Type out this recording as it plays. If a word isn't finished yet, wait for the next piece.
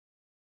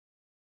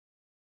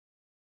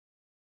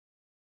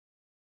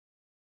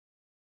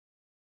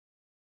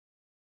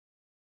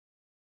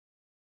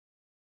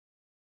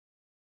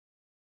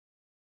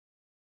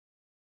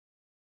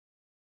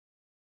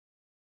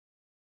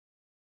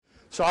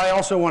So I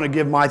also want to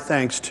give my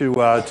thanks to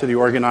the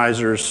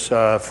organizers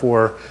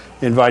for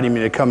inviting me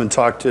to come and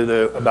talk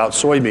about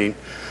soybean.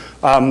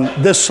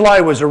 This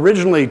slide was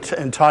originally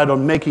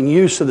entitled Making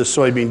Use of the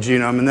Soybean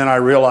Genome, and then I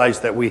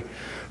realized that we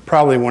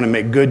probably want to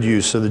make good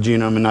use of the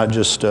genome and not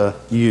just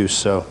use,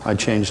 so I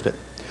changed it.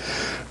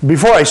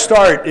 Before I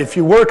start, if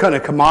you work on a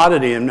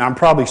commodity, and I'm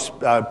probably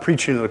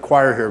preaching to the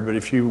choir here, but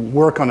if you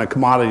work on a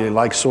commodity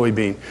like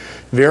soybean,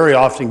 very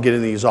often get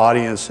in these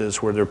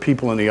audiences where there are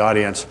people in the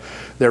audience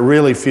that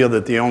really feel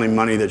that the only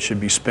money that should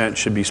be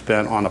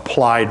spent on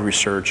applied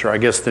research, or I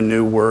guess the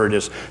new word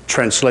is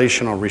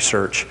translational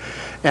research.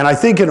 And I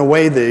think in a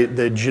way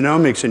the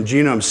genomics and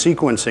genome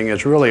sequencing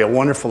is really a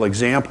wonderful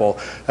example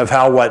of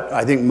how what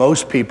I think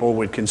most people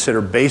would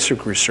consider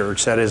basic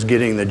research, that is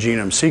getting the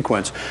genome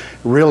sequence,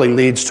 really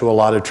leads to a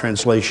lot of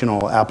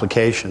translational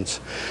applications.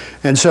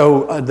 And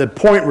so the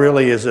point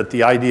really is that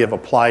the idea of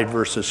applied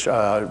versus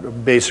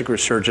basic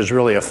research is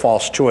really a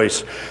false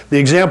choice. The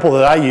example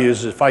that I use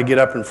is if I get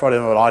up in front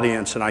of an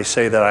audience and I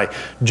say that I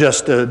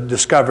just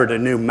discovered a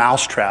new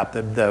mousetrap,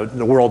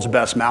 the world's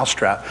best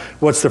mousetrap,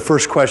 what's the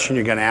first question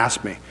you're going to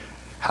ask me?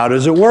 How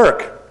does it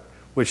work?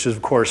 Which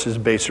of course is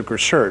basic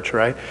research,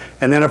 right?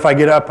 And then if I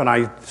get up and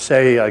I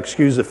say,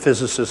 excuse the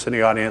physicists in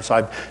the audience,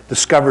 I've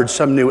discovered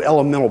some new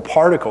elemental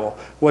particle,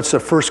 what's the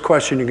first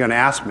question you're going to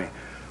ask me?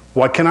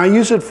 What can I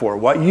use it for?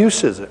 What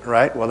use is it,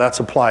 right? Well, that's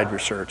applied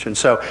research. And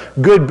so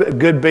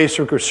good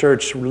basic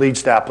research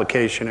leads to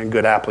application, and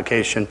good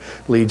application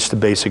leads to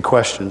basic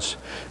questions.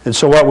 And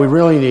so what we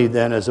really need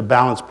then is a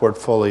balanced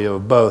portfolio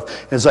of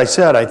both. As I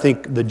said, I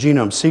think the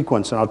genome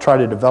sequence, and I'll try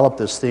to develop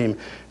this theme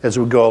as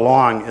we go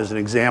along, as an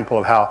example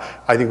of how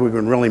I think we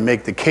can really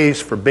make the case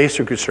for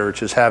basic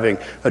research as having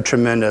a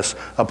tremendous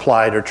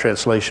applied or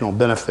translational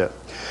benefit.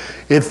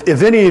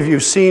 If any of you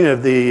have seen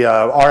of the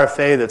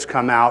RFA that's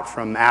come out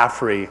from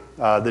AFRI,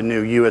 the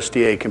new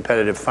USDA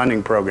competitive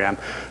funding program,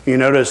 you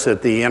notice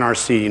that the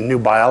NRC new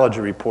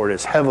biology report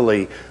is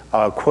heavily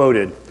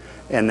quoted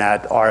in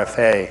that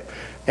RFA.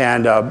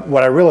 And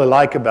what I really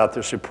like about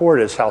this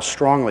report is how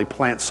strongly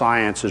plant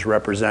science is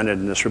represented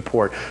in this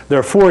report. There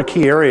are 4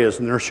 key areas,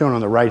 and they're shown on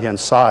the right-hand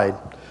side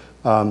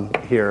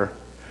here,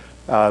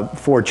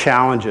 4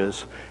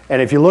 challenges.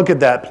 And if you look at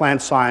that,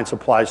 plant science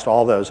applies to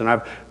all those. And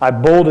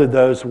I've bolded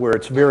those where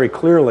it's very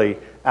clearly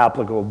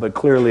applicable, but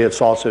clearly it's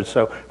also,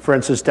 so for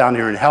instance, down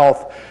here in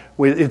health,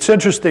 it's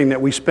interesting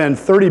that we spend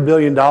 $30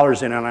 billion in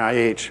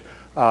NIH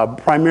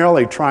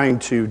primarily trying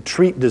to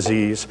treat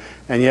disease,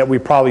 and yet we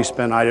probably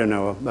spend, I don't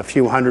know, a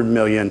few $100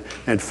 million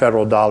in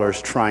federal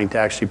dollars trying to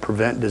actually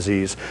prevent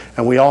disease.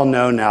 And we all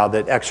know now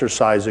that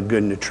exercise and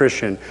good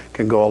nutrition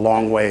can go a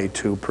long way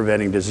to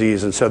preventing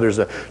disease. And so there's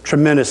a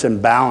tremendous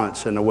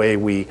imbalance in the way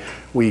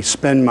we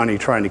spend money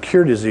trying to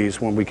cure disease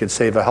when we could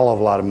save a hell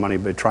of a lot of money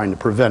by trying to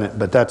prevent it.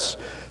 But that's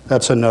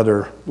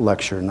another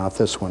lecture, not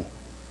this one.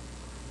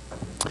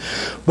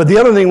 But the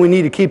other thing we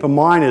need to keep in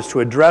mind is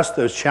to address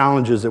those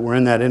challenges that were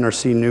in that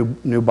NRC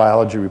new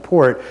biology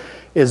report,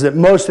 is that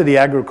most of the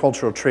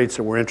agricultural traits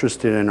that we're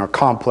interested in are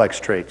complex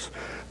traits.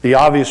 The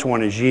obvious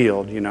one is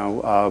yield. You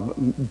know,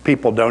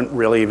 people don't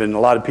really even, a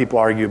lot of people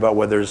argue about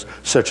whether there's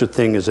such a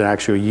thing as an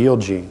actual yield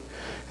gene.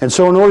 And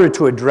so in order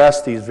to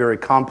address these very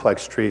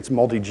complex traits,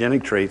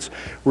 multigenic traits,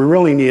 we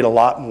really need a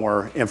lot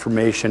more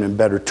information and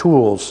better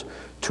tools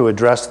to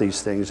address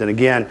these things. And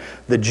again,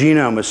 the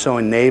genome is so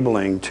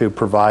enabling to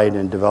provide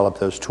and develop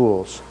those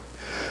tools.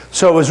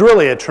 So it was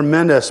really a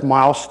tremendous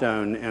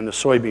milestone in the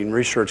soybean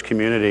research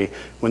community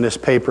when this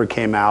paper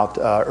came out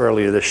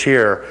earlier this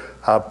year,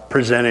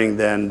 presenting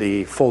then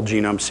the full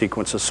genome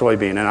sequence of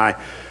soybean. And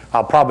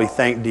I'll probably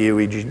thank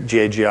DOE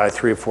JGI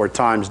 3 or 4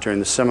 times during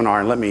the seminar,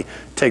 and let me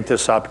take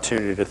this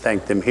opportunity to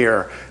thank them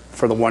here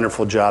for the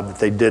wonderful job that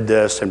they did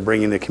this and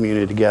bringing the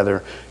community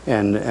together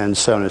and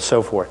so on and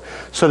so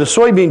forth. So the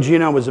soybean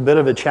genome was a bit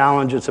of a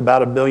challenge. It's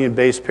about 1 billion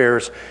base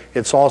pairs.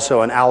 It's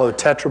also an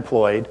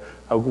allotetraploid,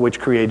 which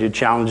created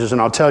challenges. And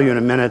I'll tell you in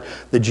a minute,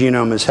 the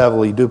genome is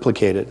heavily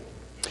duplicated.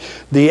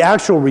 The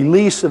actual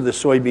release of the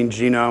soybean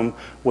genome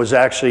was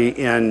actually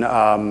in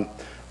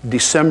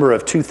December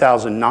of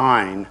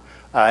 2009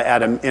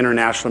 at an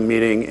international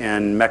meeting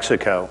in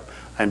Mexico,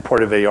 in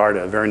Puerto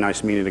Vallarta, a very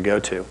nice meeting to go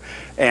to.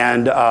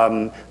 And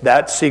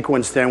that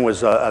sequence then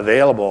was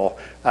available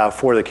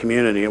for the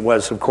community. It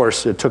was, of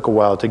course, it took a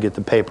while to get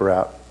the paper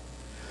out.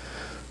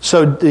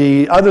 So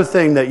the other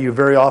thing that you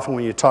very often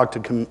when you talk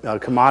to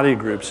commodity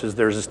groups is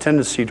there's this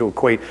tendency to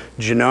equate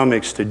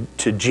genomics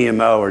to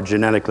GMO or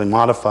genetically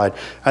modified.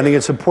 I think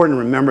it's important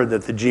to remember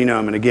that the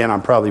genome, and again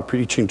I'm probably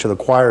preaching to the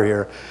choir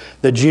here,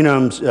 that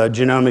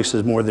genomics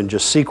is more than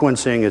just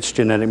sequencing, it's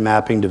genetic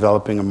mapping,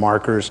 developing of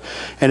markers,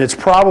 and it's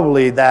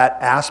probably that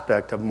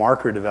aspect of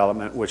marker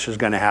development which is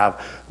going to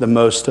have the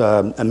most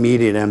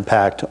immediate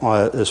impact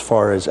as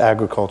far as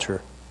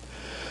agriculture.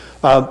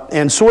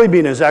 And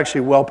soybean is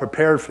actually well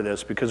prepared for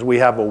this because we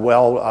have a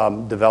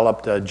well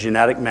developed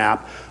genetic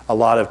map. A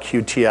lot of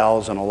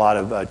QTLs and a lot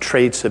of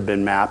traits have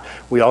been mapped.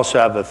 We also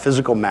have a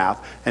physical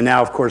map. And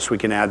now, of course, we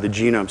can add the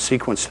genome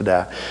sequence to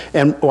that.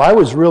 And I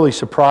was really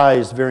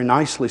surprised, very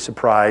nicely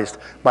surprised,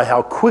 by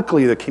how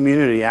quickly the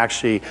community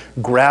actually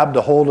grabbed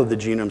a hold of the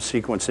genome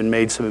sequence and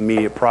made some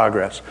immediate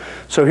progress.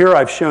 So here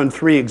I've shown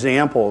 3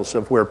 examples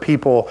of where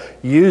people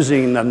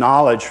using the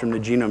knowledge from the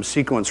genome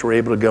sequence were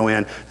able to go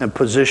in and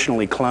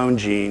positionally clone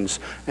genes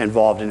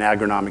involved in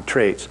agronomic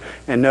traits.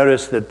 And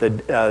notice that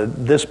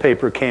this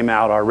paper came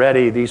out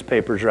already. These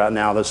papers are out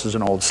now. This is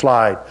an old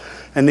slide.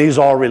 And these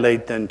all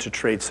relate then to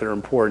traits that are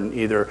important,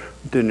 either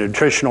the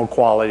nutritional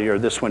quality, or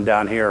this one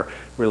down here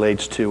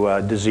relates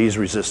to disease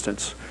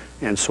resistance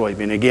in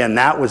soybean. Again,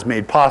 that was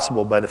made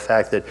possible by the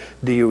fact that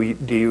DOE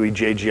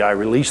JGI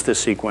released the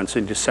sequence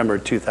in December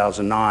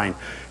 2009,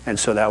 and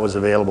so that was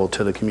available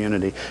to the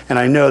community. And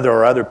I know there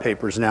are other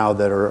papers now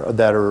that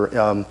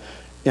are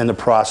in the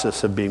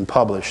process of being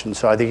published, and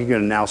so I think you're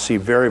going to now see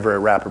very, very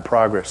rapid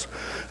progress.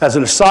 As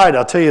an aside,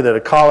 I'll tell you that a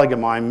colleague of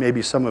mine,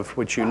 maybe some of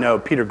which you know,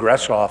 Peter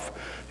Greshoff,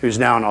 who's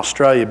now in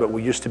Australia, but who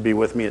used to be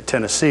with me at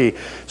Tennessee,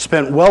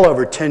 spent well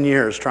over 10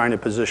 years trying to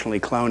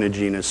positionally clone a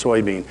gene in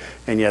soybean,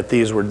 and yet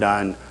these were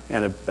done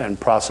and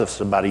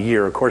processed about a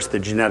year. Of course, the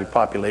genetic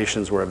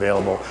populations were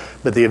available,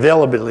 but the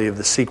availability of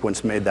the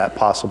sequence made that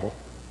possible.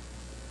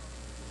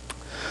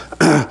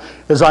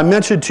 As I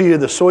mentioned to you,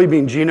 the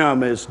soybean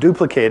genome is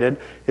duplicated.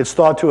 It's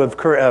thought to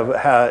have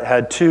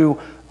had 2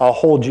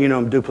 whole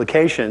genome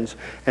duplications,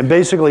 and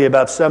basically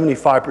about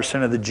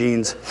 75% of the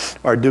genes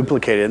are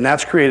duplicated, and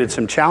that's created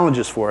some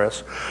challenges for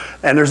us.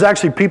 And there's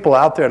actually people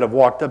out there that have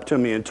walked up to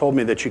me and told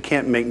me that you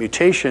can't make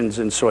mutations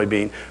in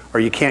soybean, or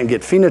you can't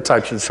get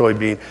phenotypes in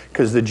soybean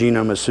because the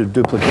genome is so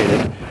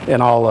duplicated,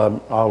 and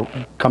I'll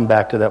come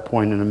back to that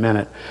point in a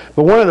minute.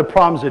 But one of the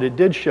problems that it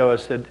did show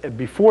us that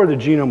before the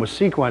genome was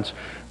sequenced,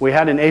 we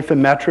had an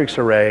Affymetrix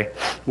array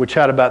which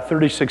had about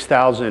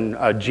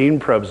 36,000 gene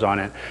probes on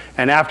it,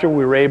 and after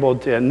we were able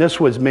to, and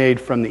this was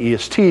made from the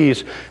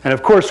ESTs, and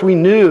of course we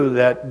knew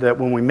that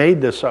when we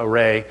made this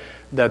array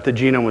that the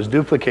genome was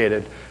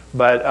duplicated,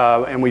 but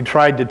and we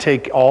tried to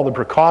take all the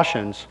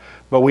precautions,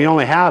 but we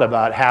only had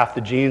about half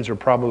the genes, or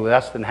probably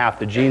less than half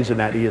the genes in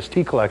that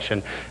EST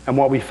collection. And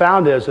what we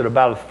found is that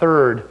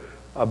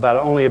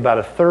only about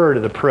a third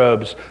of the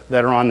probes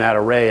that are on that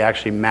array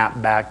actually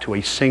map back to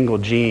a single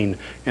gene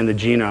in the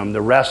genome.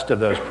 The rest of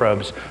those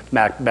probes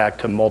map back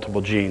to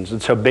multiple genes.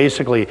 And so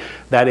basically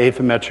that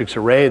Affymetrix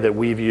array that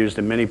we've used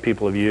and many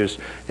people have used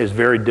is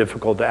very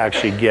difficult to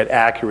actually get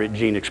accurate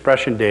gene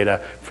expression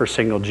data for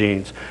single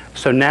genes.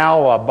 So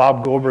now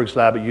Bob Goldberg's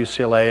lab at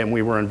UCLA, and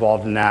we were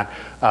involved in that,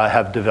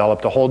 have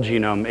developed a whole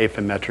genome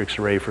Affymetrix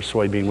array for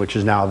soybean, which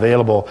is now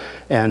available,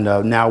 and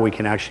now we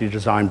can actually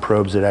design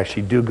probes that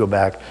actually do go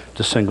back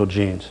to single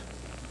genes.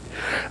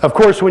 Of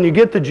course, when you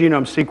get the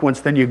genome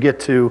sequence, then you get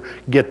to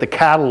get the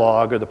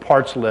catalog or the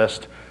parts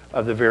list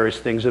of the various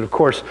things. And of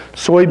course,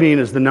 soybean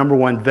is the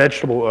 #1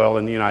 vegetable oil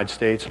in the United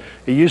States.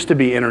 It used to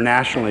be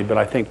internationally, but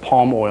I think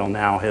palm oil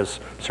now has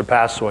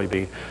surpassed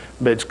soybean.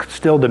 But it's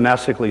still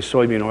domestically,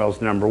 soybean oil is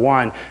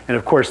 #1. And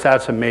of course,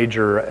 that's a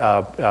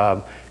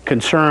major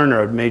concern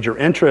or a major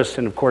interest,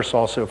 and of course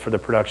also for the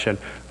production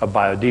of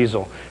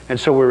biodiesel. And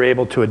so we were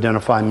able to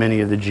identify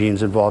many of the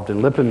genes involved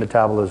in lipid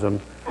metabolism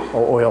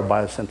or oil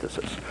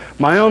biosynthesis.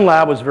 My own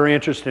lab was very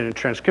interested in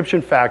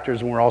transcription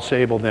factors, and we're also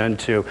able then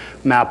to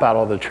map out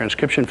all the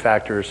transcription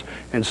factors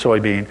in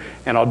soybean.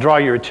 And I'll draw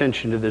your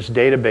attention to this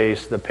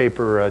database. The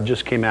paper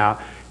just came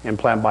out in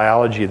plant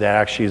biology that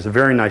actually is a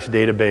very nice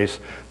database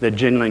that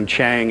Jinling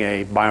Chang,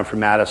 a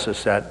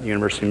bioinformaticist at the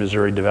University of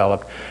Missouri,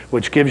 developed,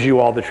 which gives you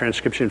all the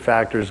transcription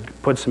factors,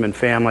 puts them in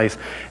families,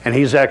 and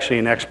he's actually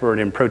an expert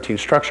in protein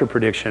structure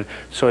prediction.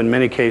 So in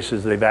many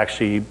cases, they've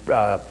actually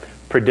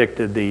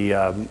predicted the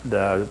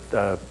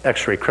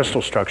X-ray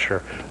crystal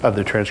structure of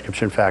the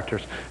transcription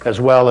factors,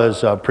 as well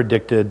as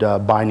predicted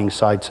binding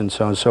sites and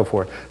so on and so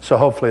forth. So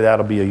hopefully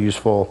that'll be a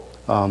useful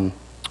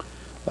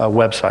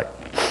website.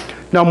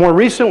 Now, more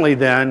recently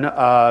then,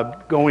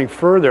 going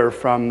further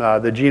from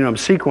the genome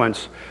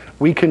sequence,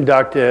 we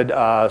conducted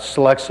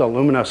Selecta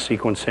Illumina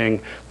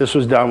sequencing. This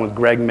was done with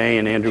Greg May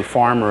and Andrew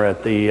Farmer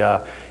at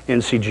the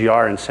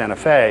NCGR in Santa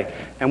Fe.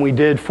 And we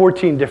did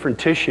 14 different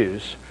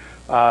tissues.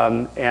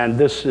 And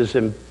this is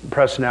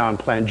pressed now in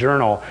Plant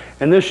Journal.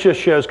 And this just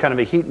shows kind of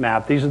a heat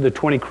map. These are the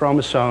 20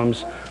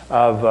 chromosomes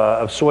of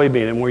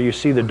soybean, and where you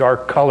see the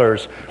dark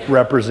colors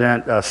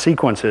represent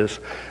sequences.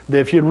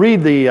 If you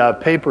read the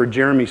paper,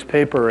 Jeremy's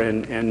paper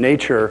in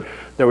Nature,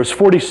 there was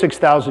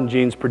 46,000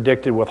 genes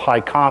predicted with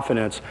high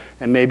confidence,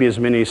 and maybe as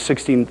many as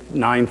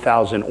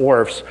 69,000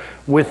 ORFs.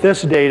 With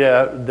this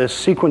data, this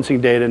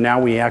sequencing data, now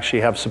we actually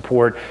have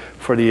support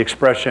for the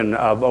expression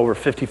of over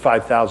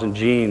 55,000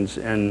 genes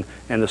in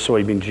the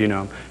soybean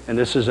genome. And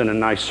this is in a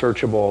nice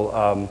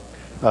searchable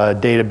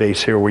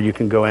database here where you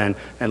can go in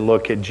and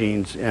look at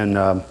genes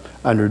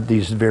under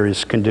these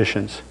various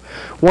conditions.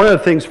 One of the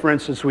things, for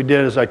instance, we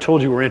did is I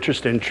told you we're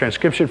interested in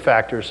transcription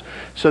factors.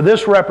 So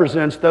this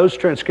represents those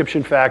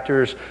transcription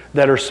factors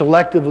that are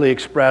selectively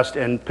expressed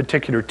in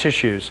particular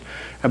tissues.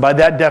 And by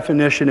that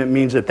definition, it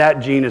means that that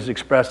gene is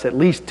expressed at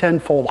least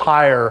 10-fold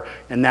higher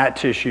in that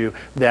tissue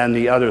than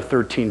the other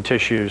 13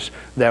 tissues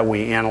that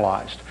we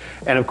analyzed.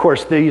 And of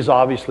course, these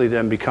obviously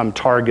then become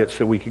targets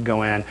that we could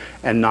go in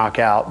and knock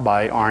out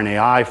by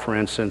RNAi, for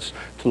instance,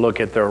 to look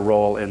at their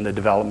role in the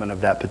development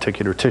of that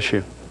particular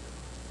tissue.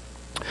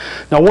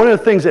 Now, one of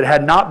the things that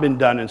had not been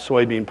done in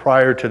soybean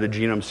prior to the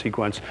genome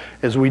sequence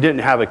is we didn't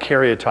have a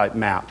karyotype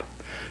map.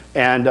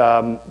 And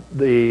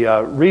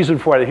the reason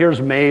for it,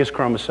 here's maize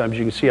chromosomes.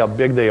 You can see how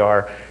big they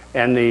are.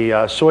 And the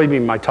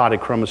soybean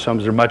mitotic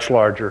chromosomes are much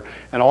larger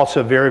and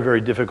also very,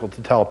 very difficult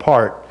to tell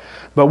apart.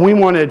 But we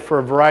wanted, for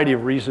a variety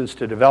of reasons,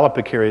 to develop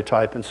a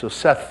karyotype. And so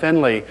Seth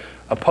Finley,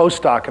 a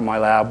postdoc in my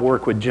lab,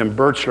 worked with Jim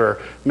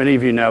Birchler. Many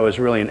of you know is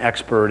really an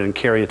expert in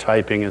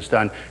karyotyping, has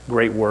done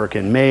great work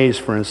in maize,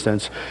 for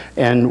instance.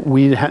 And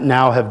we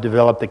now have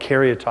developed the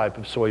karyotype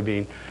of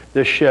soybean.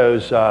 This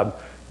shows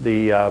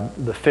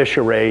the fish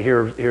array.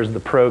 Here's the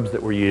probes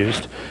that were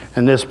used.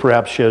 And this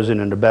perhaps shows it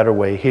in a better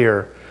way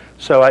here.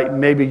 So I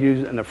maybe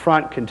you in the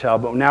front can tell,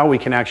 but now we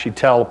can actually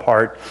tell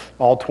apart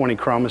all 20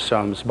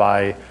 chromosomes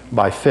by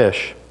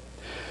fish.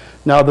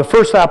 Now, the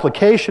first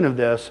application of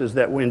this is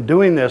that when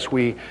doing this,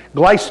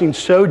 glycine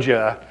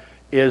soja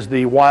is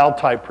the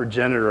wild-type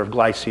progenitor of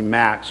glycine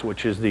max,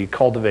 which is the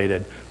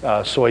cultivated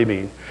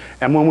soybean.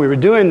 And when we were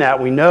doing that,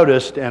 we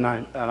noticed, and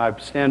I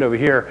stand over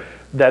here,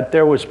 that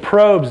there was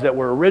probes that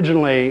were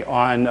originally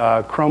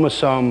on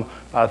chromosome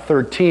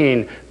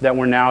 13 that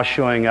were now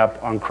showing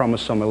up on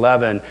chromosome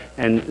 11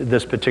 and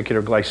this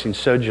particular glycine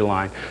soja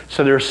line.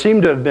 So there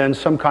seemed to have been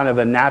some kind of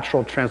a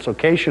natural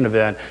translocation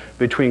event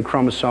between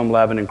chromosome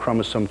 11 and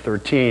chromosome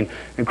 13.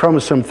 And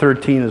chromosome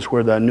 13 is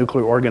where the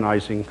nuclear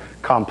organizing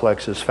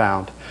complex is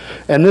found.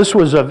 And this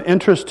was of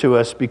interest to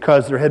us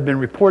because there had been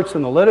reports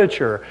in the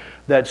literature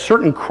that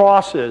certain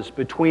crosses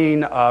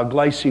between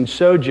glycine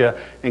soja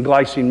and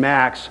glycine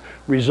max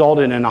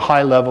resulted in a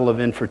high level of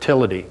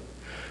infertility.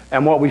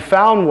 And what we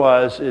found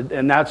was,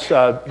 and that's,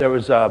 there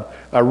was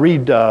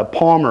Reed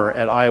Palmer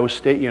at Iowa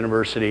State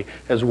University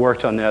has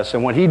worked on this.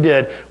 And what he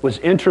did was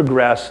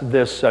introgress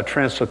this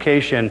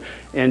translocation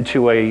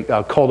into a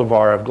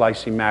cultivar of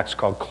glycine max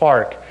called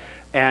Clark.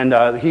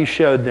 And he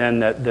showed then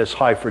that this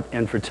high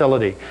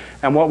infertility.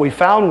 And what we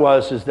found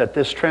was that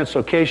this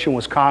translocation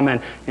was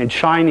common in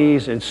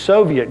Chinese and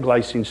Soviet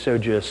glycine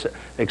soja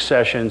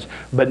accessions,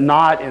 but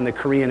not in the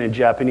Korean and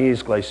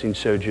Japanese glycine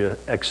soja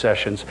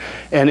accessions.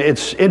 And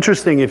it's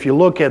interesting, if you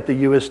look at the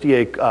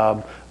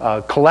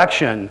USDA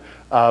collection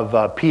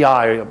of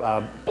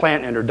PI,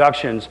 plant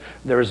introductions,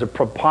 there is a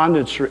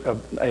preponderance,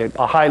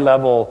 a high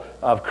level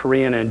of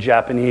Korean and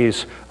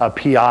Japanese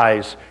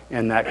PIs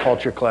in that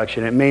culture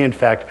collection. It may in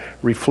fact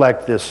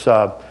reflect this,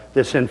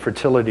 this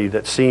infertility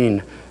that's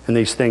seen in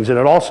these things. And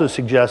it also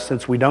suggests,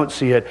 since we don't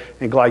see it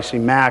in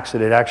glycine max,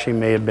 that it actually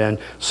may have been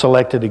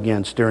selected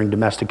against during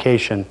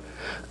domestication.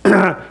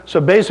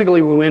 So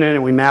basically we went in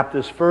and we mapped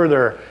this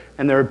further,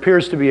 and there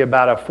appears to be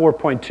about a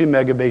 4.2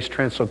 megabase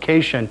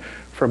translocation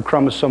from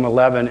chromosome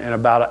 11 and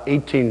about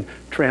 18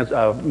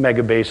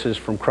 megabases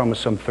from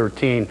chromosome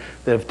 13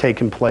 that have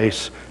taken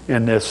place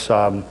in this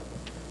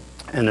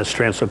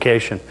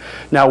translocation.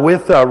 Now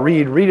with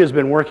Reed has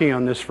been working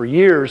on this for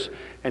years,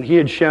 and he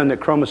had shown that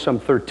chromosome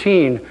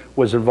 13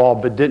 was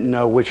involved but didn't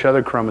know which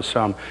other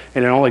chromosome,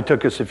 and it only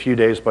took us a few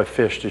days by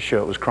fish to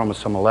show it was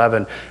chromosome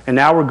 11. And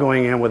now we're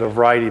going in with a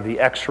variety of the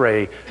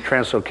X-ray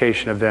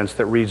translocation events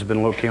that Reed's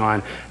been looking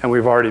on, and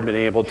we've already been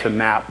able to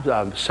map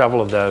several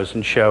of those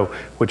and show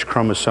which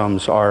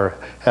chromosomes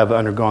have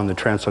undergone the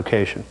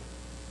translocation.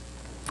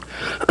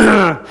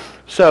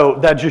 So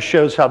that just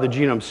shows how the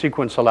genome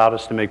sequence allowed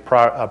us to make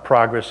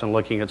progress in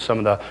looking at some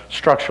of the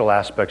structural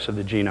aspects of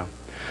the genome.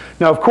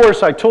 Now, of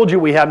course, I told you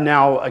we have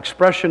now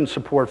expression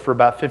support for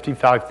about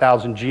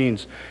 55,000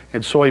 genes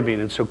in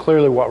soybean, and so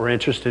clearly what we're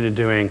interested in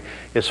doing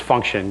is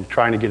function,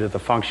 trying to get at the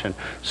function.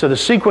 So the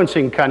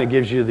sequencing kind of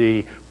gives you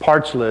the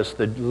parts list,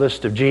 the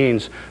list of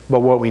genes, but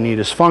what we need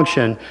is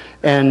function.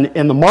 And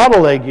in the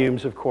model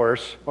legumes, of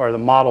course, or the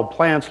model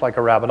plants like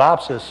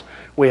Arabidopsis,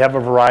 we have a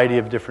variety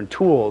of different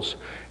tools.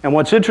 And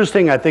what's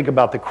interesting, I think,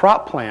 about the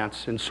crop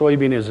plants, and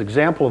soybean is an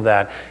example of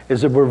that,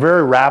 is that we're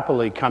very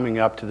rapidly coming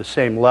up to the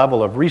same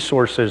level of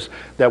resources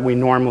that we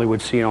normally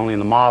would see only in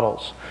the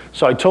models.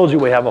 So I told you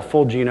we have a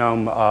full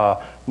genome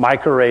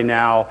microarray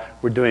now.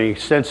 We're doing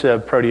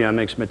extensive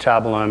proteomics,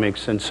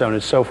 metabolomics, and so on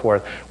and so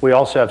forth. We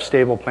also have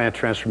stable plant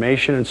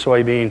transformation in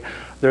soybean.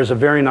 There's a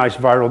very nice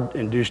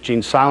viral-induced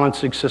gene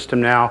silencing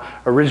system now,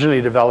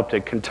 originally developed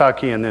at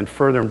Kentucky and then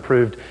further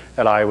improved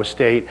at Iowa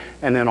State,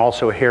 and then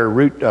also hair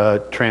root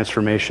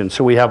transformation.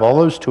 So we have all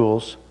those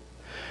tools.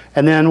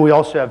 And then we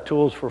also have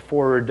tools for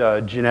forward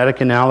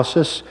genetic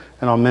analysis,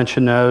 and I'll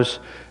mention those,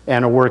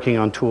 and are working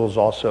on tools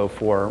also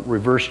for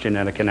reverse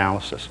genetic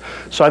analysis.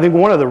 So I think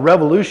one of the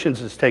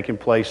revolutions that's taken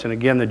place, and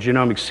again the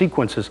genomic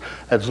sequences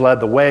has led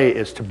the way,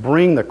 is to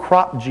bring the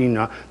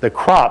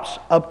crops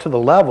up to the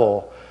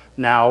level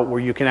now where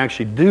you can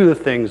actually do the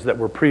things that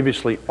were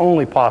previously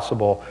only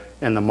possible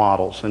in the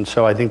models. And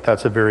so I think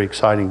that's a very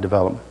exciting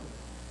development.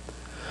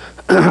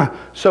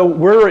 So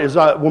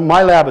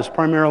my lab is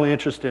primarily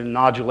interested in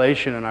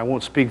nodulation, and I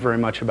won't speak very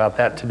much about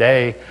that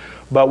today.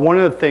 But one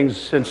of the things,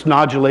 since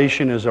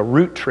nodulation is a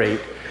root trait,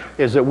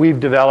 is that we've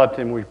developed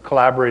and we've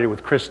collaborated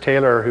with Chris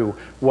Taylor, who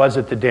was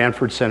at the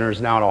Danford Center, is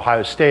now at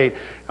Ohio State.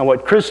 And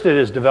what Chris did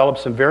is develop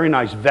some very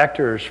nice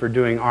vectors for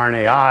doing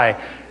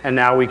RNAi, and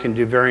now we can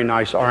do very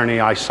nice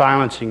RNAi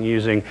silencing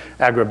using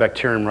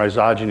agrobacterium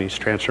rhizogenase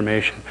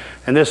transformation.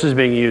 And this is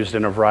being used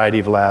in a variety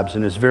of labs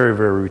and is very,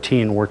 very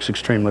routine, works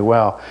extremely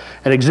well.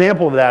 An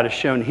example of that is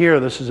shown here.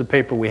 This is a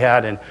paper we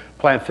had in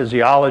Plant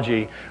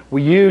Physiology.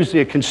 We use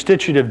the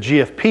constitutive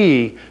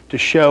GFP to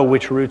show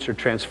which roots are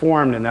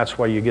transformed, and that's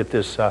why you get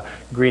this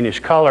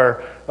greenish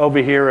color. Over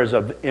here is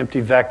an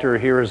empty vector.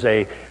 Here is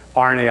a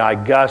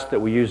RNAi gust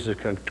that we use to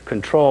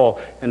control,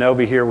 and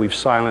over here we've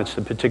silenced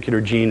a particular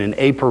gene in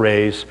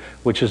aparase,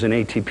 which is an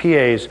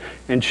ATPase,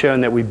 and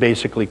shown that we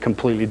basically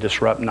completely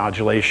disrupt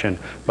nodulation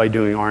by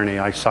doing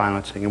RNAi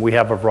silencing. And we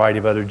have a variety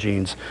of other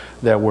genes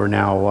that we're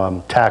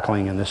now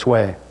tackling in this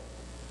way.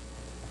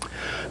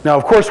 Now,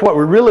 of course, what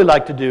we really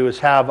like to do is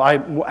half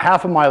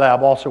of my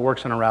lab also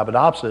works in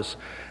Arabidopsis,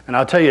 and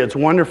I'll tell you, it's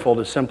wonderful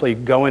to simply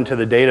go into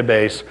the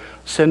database,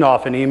 send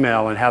off an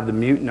email, and have the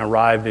mutant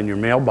arrive in your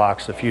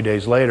mailbox a few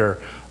days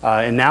later.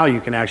 And now you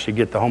can actually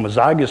get the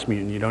homozygous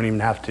mutant. You don't even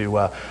have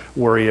to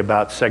worry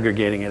about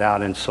segregating it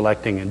out and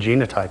selecting and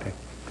genotyping.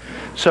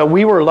 So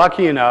we were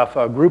lucky enough,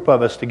 a group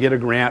of us, to get a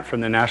grant from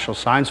the National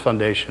Science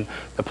Foundation,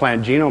 the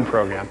Plant Genome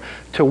Program,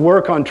 to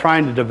work on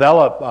trying to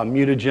develop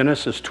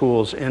mutagenesis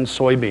tools in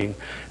soybean.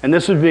 And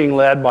this is being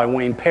led by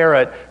Wayne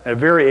Parrott, and a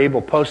very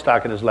able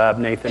postdoc at his lab,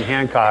 Nathan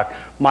Hancock,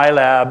 my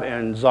lab,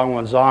 and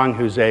Zhongwan Zhang,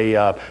 who's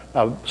a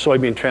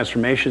soybean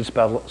transformation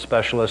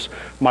specialist.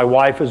 My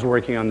wife is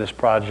working on this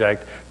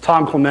project.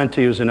 Tom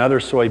Clemente, who's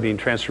another soybean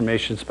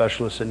transformation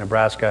specialist in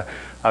Nebraska,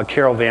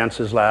 Carol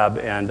Vance's lab,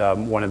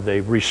 and one of the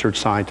research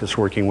scientists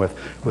working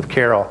with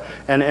Carol.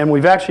 And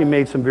we've actually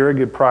made some very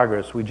good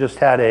progress. We just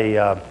had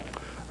a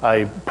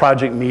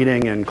project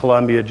meeting in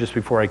Columbia just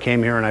before I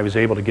came here, and I was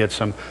able to get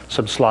some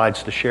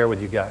slides to share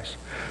with you guys.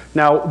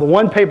 Now, the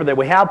one paper that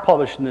we have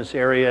published in this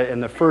area,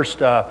 and the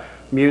first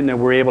mutant that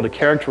we're able to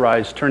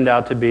characterize, turned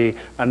out to be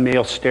a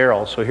male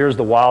sterile. So here's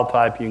the wild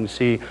type. You can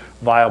see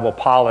viable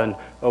pollen.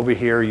 Over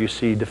here you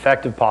see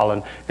defective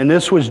pollen. And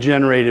this was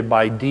generated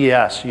by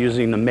DS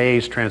using the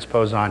maize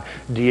transposon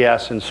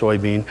DS in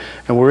soybean.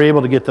 And we're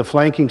able to get the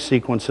flanking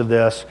sequence of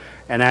this,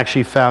 and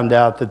actually found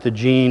out that the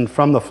gene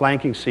from the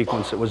flanking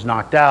sequence that was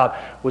knocked out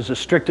was a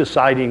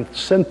strictocidine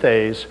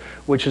synthase,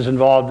 which is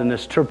involved in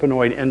this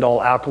terpenoid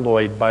indole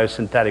alkaloid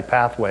biosynthetic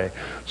pathway.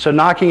 So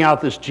knocking out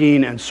this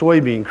gene in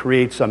soybean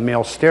creates a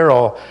male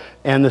sterile,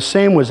 and the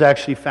same was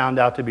actually found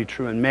out to be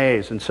true in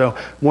maize. And so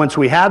once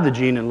we had the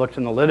gene and looked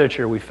in the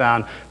literature, we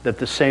found that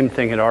the same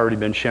thing had already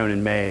been shown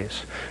in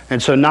maize.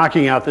 And so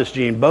knocking out this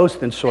gene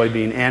both in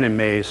soybean and in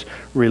maize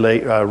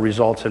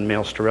results in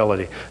male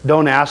sterility.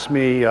 Don't ask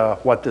me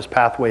what this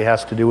pathway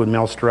has to do with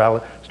male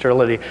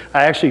sterility.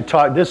 I actually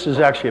talked, this is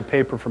actually a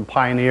paper from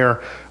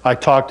Pioneer. I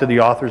talked to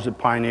the authors at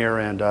Pioneer,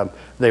 and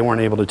they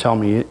weren't able to tell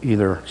me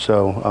either,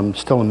 so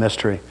still a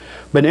mystery.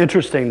 But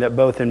interesting that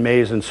both in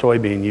maize and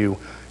soybean you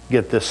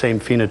get the same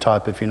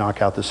phenotype if you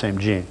knock out the same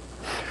gene.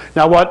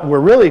 Now, what we're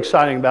really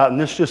excited about, and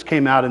this just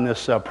came out in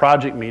this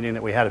project meeting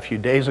that we had a few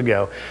days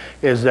ago,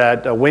 is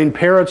that Wayne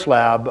Parrott's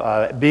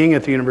lab, being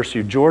at the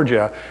University of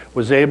Georgia,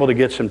 was able to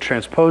get some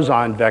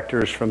transposon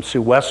vectors from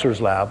Sue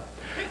Wessler's lab.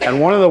 And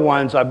one of the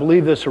ones, I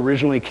believe this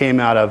originally came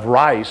out of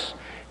rice,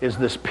 is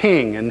this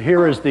ping. And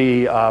here is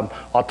the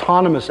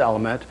autonomous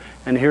element,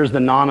 and here's the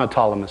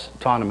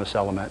non-autonomous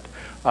element.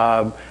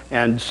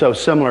 And so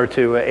similar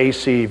to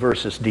AC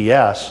versus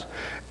DS.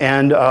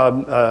 And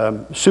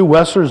Sue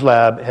Wessler's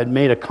lab had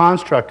made a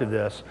construct of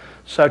this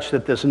such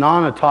that this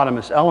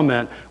non-autonomous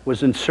element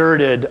was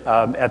inserted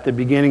at the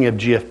beginning of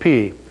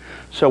GFP.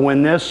 So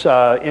when this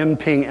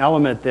M-ping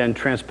element then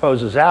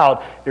transposes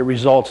out, it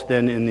results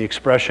then in the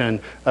expression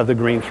of the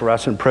green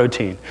fluorescent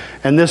protein.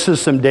 And this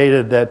is some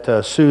data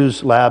that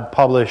Sue's lab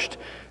published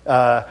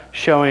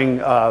showing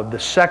the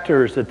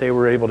sectors that they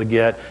were able to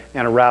get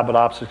in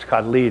Arabidopsis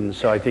cotyledon.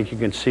 So I think you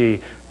can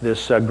see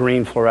this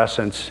green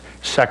fluorescence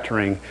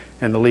sectoring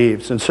in the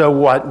leaves. And so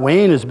what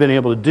Wayne has been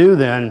able to do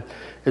then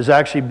is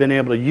actually been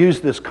able to use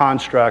this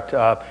construct.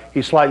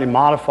 He slightly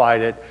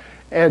modified it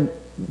and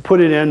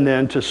put it in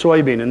then to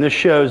soybean. And this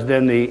shows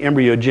then the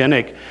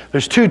embryogenic.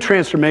 There's two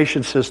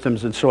transformation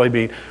systems in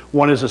soybean.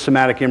 One is a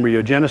somatic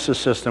embryogenesis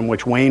system,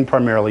 which Wayne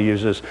primarily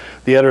uses.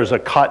 The other is a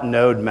cut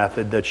node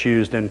method that's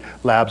used in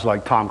labs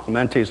like Tom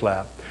Clemente's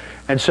lab.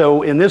 And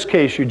so in this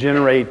case, you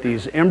generate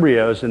these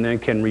embryos and then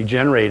can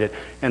regenerate it.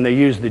 And they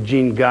use the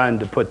gene gun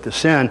to put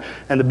this in.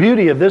 And the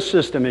beauty of this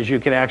system is you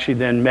can actually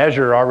then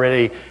measure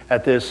already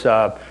at this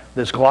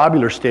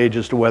globular stage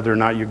as to whether or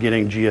not you're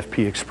getting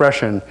GFP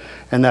expression.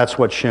 And that's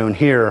what's shown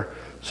here.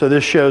 So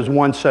this shows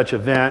one such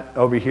event.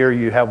 Over here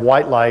you have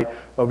white light,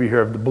 over here you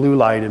have the blue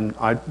light, and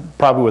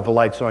probably with the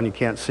lights on you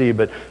can't see,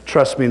 but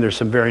trust me, there's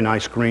some very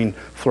nice green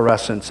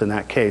fluorescence in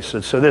that case.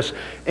 And so this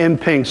M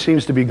ping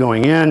seems to be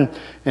going in,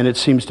 and it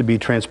seems to be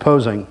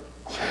transposing.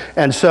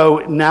 And so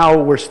now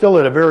we're still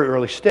at a very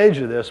early stage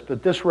of this,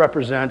 but this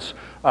represents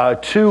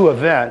two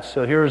events.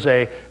 So here's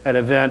an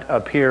event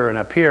up here,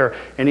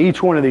 and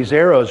each one of these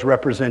arrows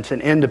represents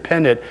an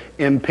independent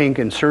M ping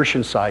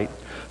insertion site.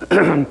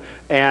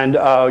 And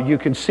you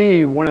can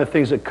see one of the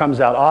things that comes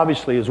out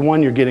obviously is,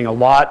 one, you're getting a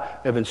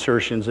lot of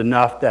insertions,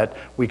 enough that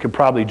we could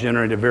probably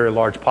generate a very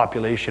large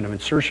population of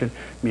insertion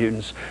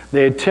mutants.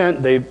 They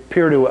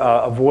appear to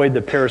avoid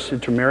the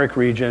paracentromeric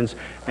regions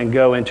and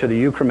go into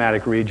the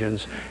euchromatic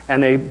regions,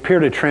 and they appear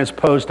to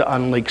transpose to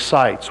unleaked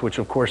sites, which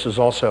of course is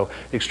also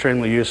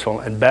extremely useful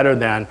and better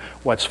than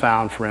what's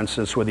found, for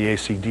instance, with the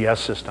ACDS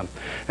system.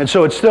 And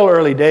so it's still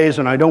early days,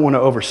 and I don't want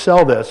to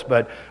oversell this,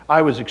 but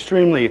I was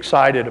extremely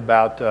excited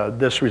about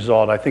this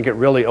result. I think it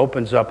really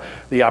opens up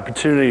the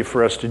opportunity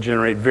for us to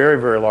generate very,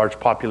 very large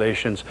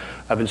populations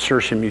of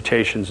insertion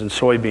mutations in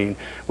soybean.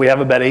 We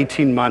have about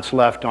 18 months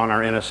left on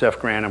our NSF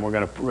grant, and we're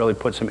going to really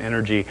put some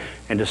energy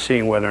into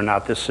seeing whether or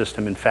not this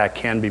system in fact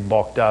can be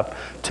bulked up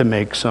to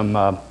make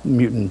some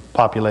mutant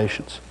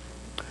populations.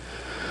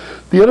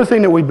 The other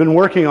thing that we've been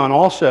working on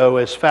also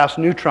is fast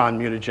neutron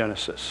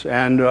mutagenesis,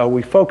 and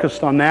we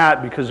focused on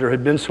that because there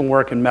had been some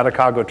work in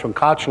Medicago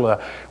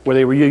truncatula where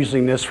they were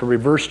using this for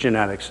reverse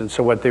genetics. And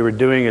so what they were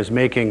doing is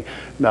making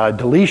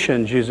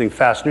deletions using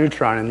fast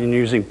neutron and then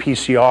using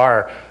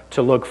PCR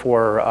to look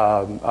for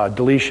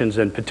deletions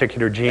in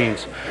particular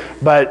genes.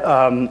 But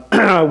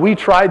we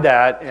tried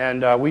that,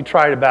 and we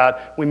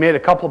made a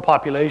couple of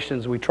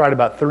populations. We tried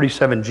about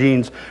 37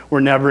 genes. We're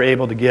never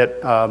able to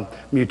get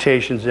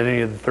mutations in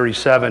any of the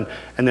 37.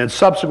 And then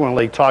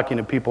subsequently, talking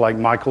to people like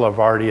Michael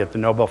Lavardi at the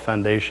Nobel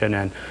Foundation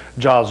and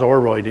Giles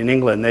Orroyd in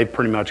England, they've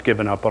pretty much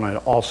given up on it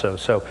also.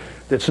 So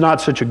it's not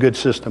such a good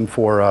system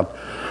for,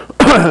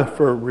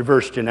 for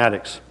reverse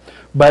genetics.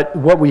 But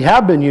what we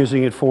have been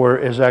using it for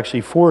is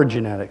actually forward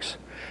genetics.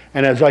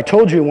 And as I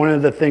told you, one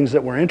of the things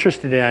that we're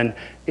interested in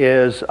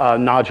is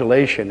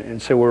nodulation.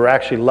 And so we're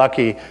actually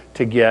lucky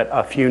to get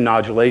a few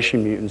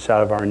nodulation mutants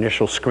out of our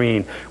initial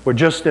screen. We're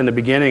just in the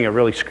beginning of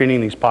really screening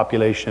these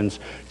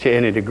populations to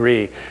any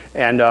degree.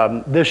 And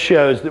this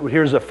shows that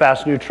here's a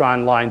fast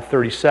neutron line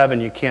 37.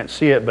 You can't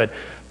see it, but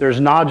there's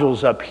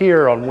nodules up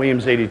here on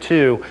Williams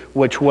 82,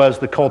 which was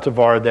the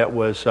cultivar that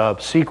was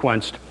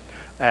sequenced.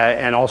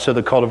 And also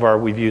the cultivar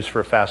we've used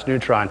for fast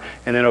neutron.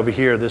 And then over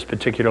here, this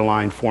particular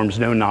line forms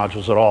no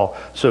nodules at all,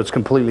 so it's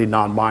completely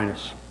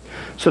non-binous.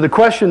 So the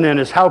question then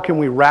is, how can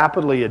we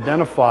rapidly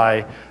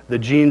identify the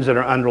genes that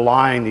are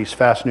underlying these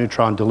fast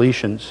neutron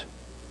deletions?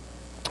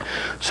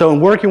 So in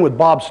working with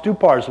Bob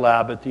Stupar's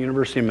lab at the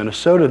University of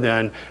Minnesota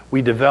then,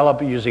 we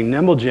developed, using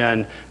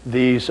Nimblegen,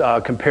 these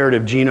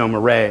comparative genome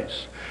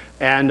arrays.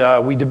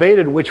 And we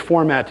debated which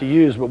format to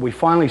use, but we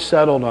finally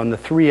settled on the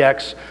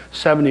 3x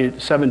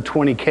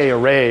 720K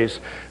arrays.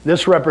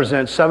 This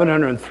represents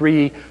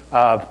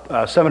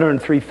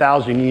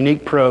 703,000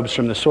 unique probes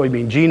from the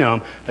soybean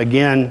genome.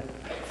 Again,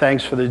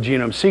 thanks for the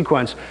genome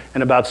sequence,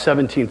 and about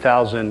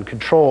 17,000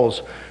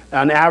 controls.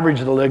 On average,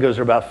 the ligos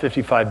are about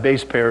 55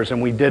 base pairs,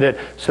 and we did it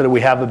so that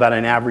we have about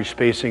an average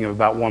spacing of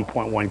about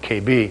 1.1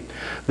 kb.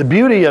 The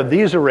beauty of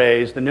these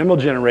arrays, the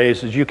Nimblegen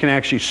arrays, is you can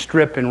actually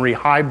strip and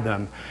rehive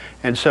them.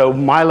 And so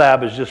my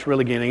lab is just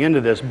really getting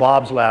into this.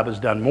 Bob's lab has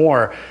done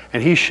more,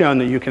 and he's shown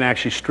that you can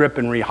actually strip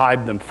and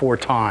rehive them 4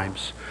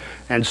 times.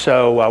 And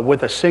so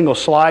with a single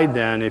slide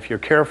then, if you're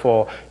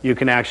careful, you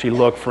can actually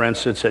look, for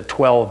instance, at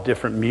 12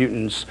 different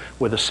mutants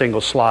with a single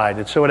slide.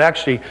 And so it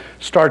actually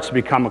starts to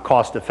become a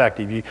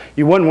cost-effective.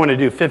 You wouldn't want to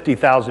do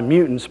 50,000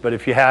 mutants, but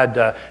if you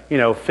had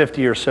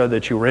 50 or so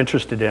that you were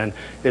interested in,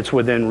 it's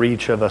within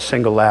reach of a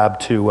single lab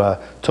to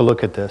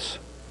look at this.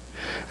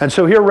 And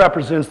so here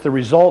represents the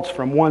results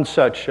from one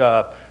such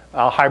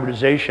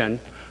hybridization.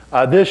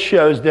 This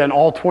shows then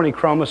all 20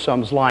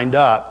 chromosomes lined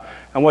up.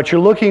 And what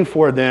you're looking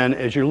for then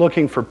is you're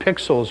looking for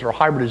pixels or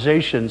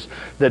hybridizations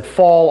that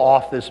fall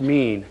off this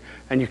mean.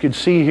 And you can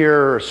see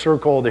here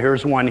circled,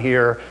 here's one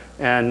here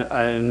and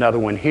another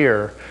one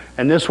here.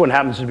 And this one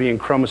happens to be in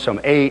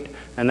chromosome 8,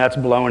 and that's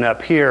blown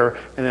up here,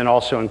 and then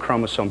also in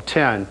chromosome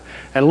 10.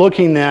 And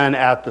looking then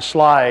at the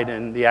slide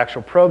and the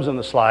actual probes on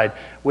the slide,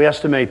 we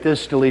estimate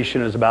this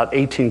deletion is about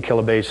 18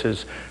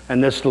 kilobases,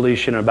 and this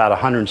deletion about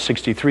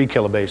 163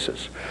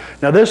 kilobases.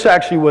 Now this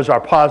actually was our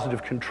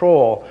positive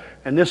control,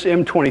 and this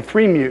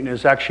M23 mutant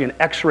is actually an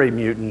X-ray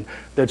mutant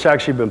that's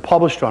actually been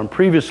published on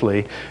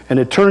previously. And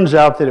it turns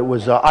out that it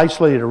was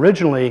isolated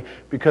originally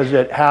because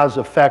it has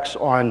effects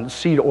on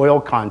seed oil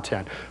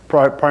content,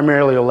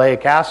 primarily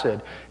oleic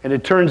acid. And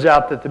it turns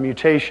out that the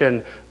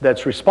mutation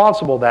that's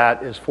responsible for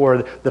that is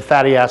for the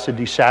fatty acid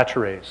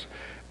desaturase.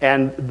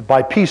 And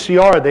by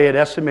PCR, they had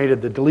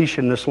estimated the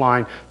deletion in this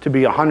line to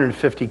be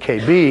 150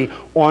 kb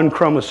on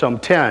chromosome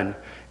 10.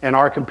 and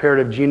our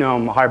comparative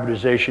genome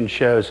hybridization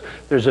shows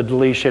there's a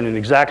deletion in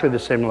exactly the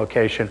same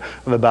location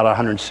of about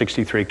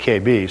 163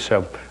 kb.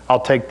 So I'll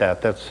take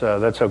that. That's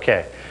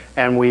okay.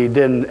 And we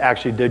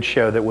actually did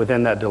show that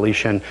within that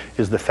deletion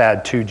is the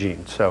FAD2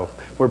 gene. So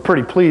we're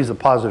pretty pleased the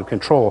positive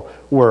control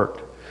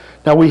worked.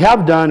 Now we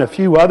have done a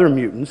few other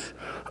mutants.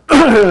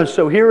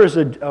 So here is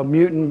a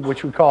mutant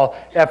which we call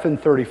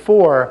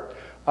FN34.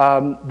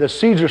 The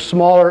seeds are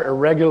smaller,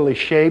 irregularly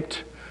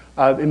shaped.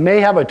 It may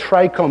have a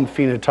trichome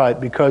phenotype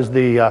because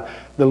the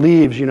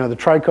leaves, the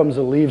trichomes of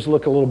the leaves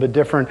look a little bit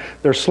different.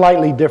 They're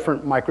slightly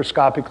different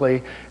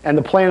microscopically, and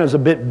the plant is a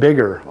bit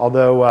bigger,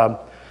 although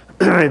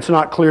it's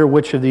not clear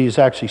which of these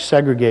actually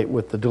segregate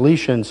with the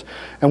deletions.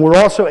 And we're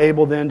also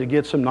able then to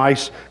get some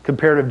nice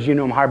comparative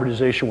genome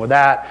hybridization with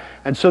that.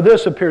 And so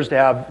this appears to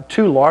have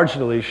two large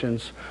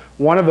deletions,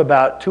 one of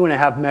about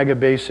 2.5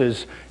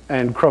 megabases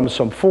and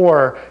chromosome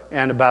 4,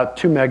 and about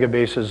 2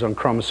 megabases on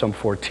chromosome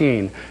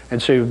 14.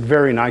 And so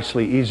very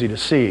nicely easy to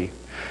see.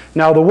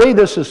 Now the way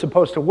this is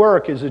supposed to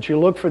work is that you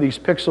look for these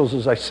pixels,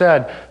 as I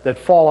said, that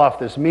fall off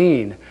this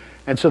mean.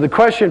 And so the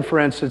question, for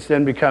instance,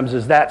 then becomes,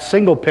 is that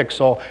single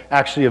pixel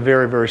actually a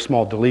very, very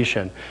small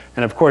deletion?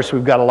 And of course,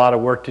 we've got a lot of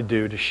work to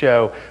do to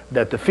show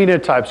that the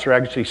phenotypes are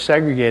actually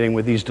segregating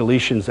with these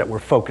deletions that we're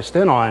focused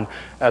in on,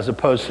 as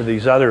opposed to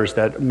these others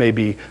that may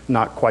be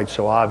not quite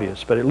so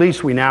obvious. But at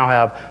least we now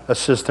have a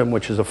system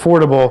which is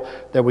affordable,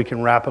 that we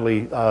can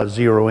rapidly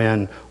zero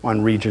in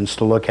on regions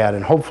to look at,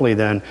 and hopefully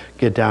then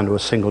get down to a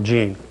single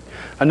gene.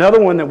 Another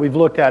one that we've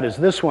looked at is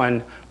this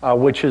one,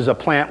 which is a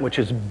plant which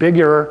is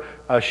bigger,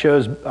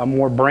 shows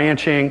more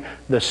branching.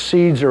 The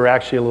seeds are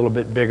actually a little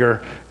bit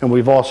bigger, and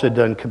we've also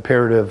done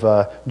comparative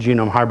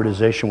genome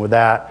hybridization with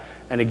that.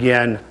 And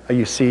again,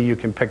 you see you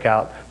can pick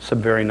out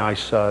some very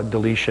nice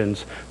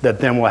deletions that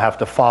then we'll have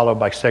to follow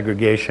by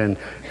segregation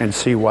and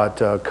see what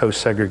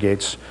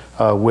co-segregates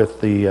with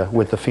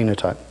the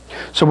phenotype.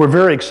 So we're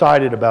very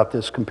excited about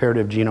this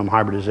comparative genome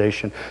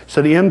hybridization.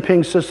 So the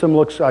MPING system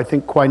looks, I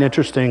think, quite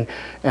interesting,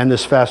 and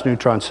this fast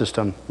neutron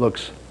system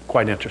looks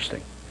quite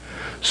interesting.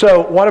 So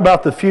what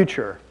about the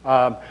future?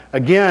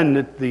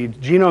 Again, the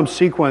genome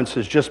sequence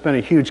has just been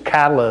a huge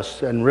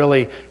catalyst and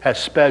really has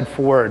sped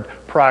forward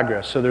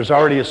progress. So there's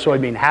already a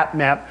soybean hap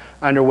map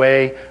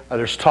underway.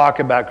 There's talk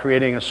about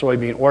creating a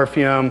soybean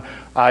orpheum.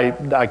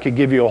 I could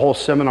give you a whole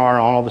seminar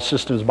on all the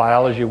systems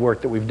biology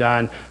work that we've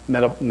done,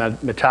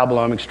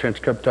 metabolomics,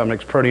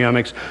 transcriptomics,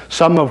 proteomics,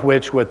 some of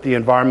which with the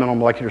Environmental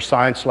Molecular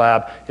Science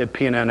Lab at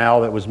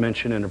PNNL that was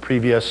mentioned in a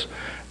previous,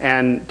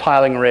 and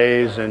tiling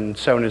arrays and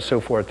so on and so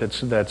forth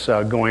that's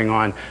going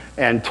on.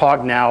 And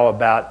talk now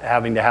about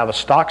having to have a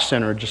stock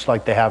center, just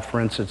like they have, for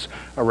instance,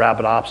 a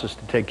Arabidopsis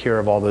to take care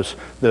of all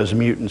those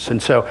mutants.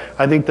 And so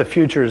I think the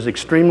future is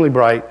extremely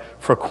bright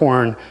for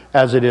corn,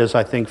 as it is,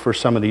 I think, for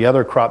some of the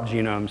other crop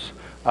genomes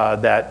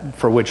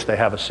for which they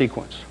have a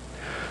sequence.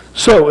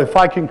 So if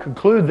I can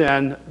conclude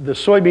then, the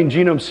soybean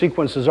genome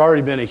sequence has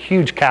already been a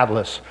huge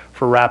catalyst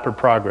for rapid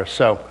progress.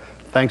 So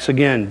thanks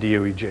again,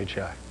 DOE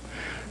JGI.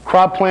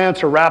 Crop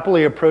plants are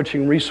rapidly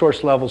approaching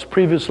resource levels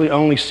previously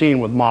only seen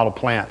with model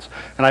plants.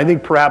 And I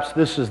think perhaps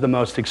this is the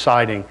most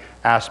exciting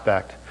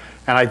aspect.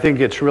 And I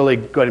think it's really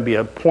going to be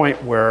a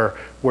point where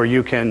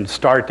you can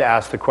start to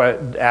ask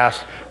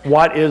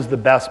what is the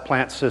best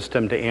plant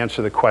system to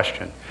answer the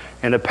question.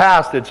 In the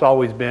past, it's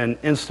always been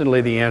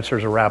instantly the answer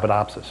is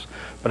Arabidopsis.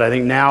 But I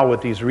think now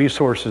with these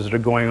resources that are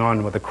going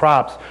on with the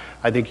crops,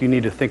 I think you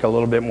need to think a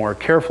little bit more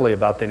carefully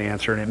about that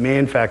answer. And it may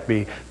in fact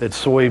be that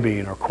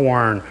soybean or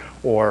corn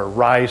or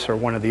rice or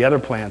one of the other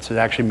plants that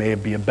actually may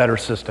be a better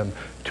system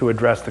to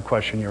address the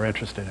question you're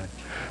interested in.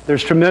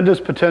 There's tremendous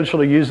potential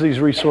to use these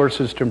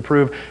resources to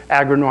improve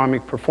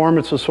agronomic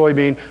performance of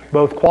soybean,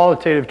 both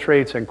qualitative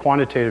traits and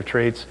quantitative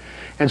traits.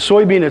 And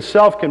soybean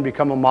itself can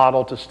become a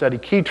model to study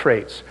key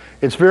traits.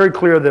 It's very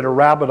clear that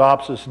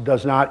Arabidopsis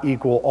does not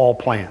equal all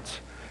plants.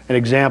 An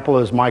example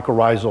is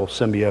mycorrhizal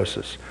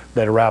symbiosis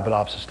that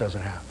Arabidopsis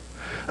doesn't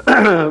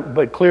have.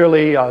 But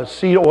clearly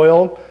seed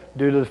oil,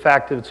 due to the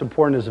fact that it's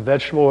important as a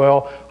vegetable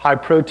oil, high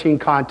protein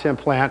content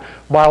plant,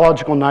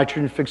 biological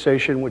nitrogen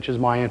fixation, which is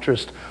my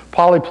interest,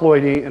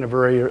 polyploidy, and a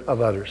variety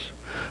of others.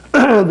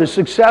 The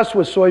success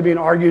with soybean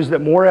argues that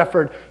more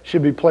effort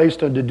should be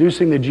placed on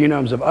deducing the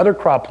genomes of other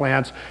crop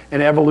plants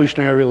and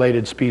evolutionary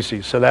related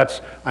species. So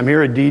that's, I'm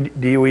here at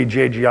DOE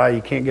JGI,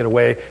 you can't get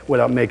away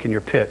without making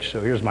your pitch.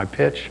 So here's my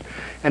pitch.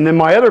 And then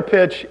my other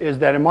pitch is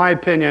that, in my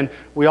opinion,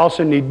 we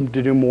also need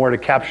to do more to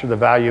capture the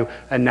value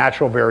and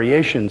natural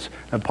variations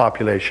in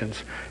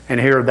populations. And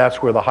here,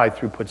 that's where the high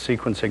throughput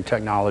sequencing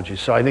technology.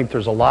 So I think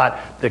there's a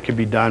lot that could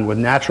be done with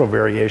natural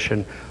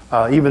variation.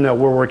 Even though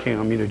we're working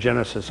on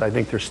mutagenesis, I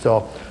think there's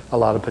still a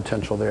lot of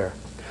potential there.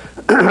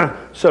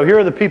 So here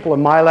are the people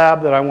in my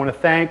lab that I want to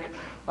thank.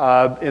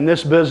 In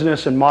this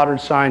business and modern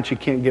science, you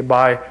can't get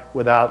by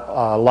without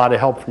a lot of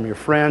help from your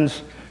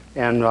friends.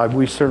 And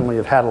we certainly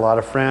have had a lot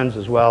of friends,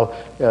 as well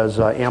as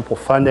ample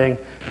funding.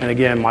 And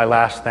again, my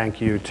last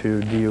thank you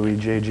to DOE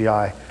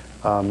JGI,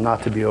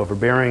 not to be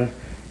overbearing,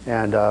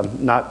 and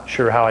not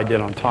sure how I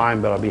did on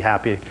time, but I'll be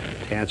happy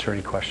to answer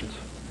any questions.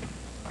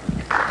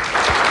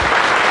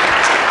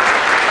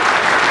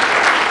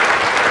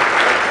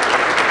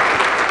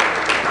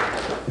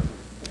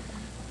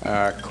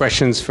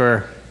 Questions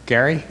for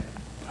Gary?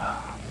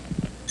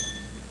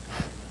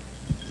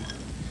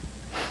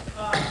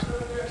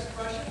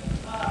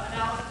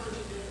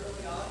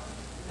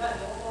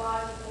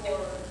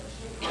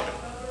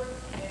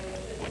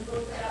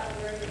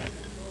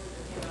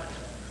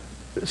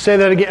 Say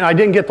that again. I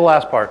didn't get the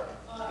last part.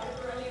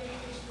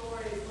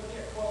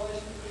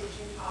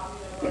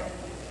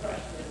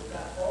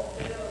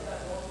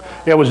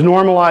 Yeah, it was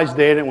normalized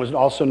data. It was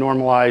also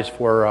normalized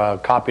for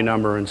copy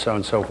number and so on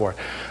and so forth.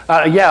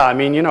 Yeah, I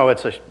mean, you know,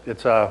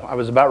 I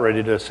was about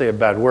ready to say a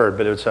bad word,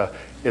 but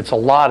it's a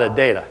lot of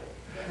data.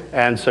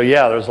 And so,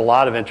 yeah, there's a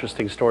lot of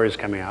interesting stories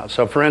coming out.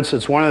 So, for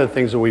instance, one of the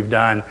things that we've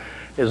done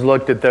is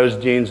looked at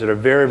those genes that are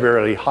very,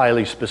 very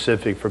highly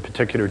specific for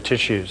particular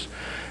tissues.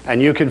 And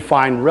you can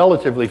find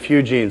relatively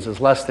few genes, there's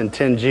less than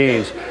 10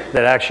 genes,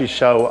 that actually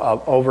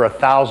show over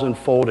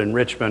 1,000-fold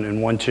enrichment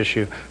in one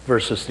tissue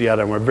versus the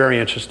other. And we're very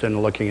interested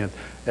in looking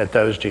at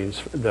those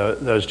genes,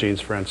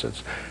 for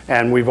instance.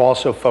 And we've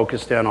also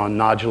focused in on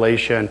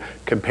nodulation,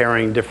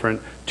 comparing different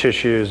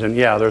tissues. And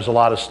yeah, there's a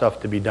lot of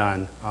stuff to be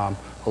done,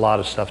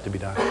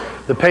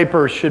 The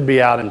paper should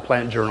be out in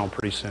Plant Journal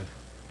pretty soon.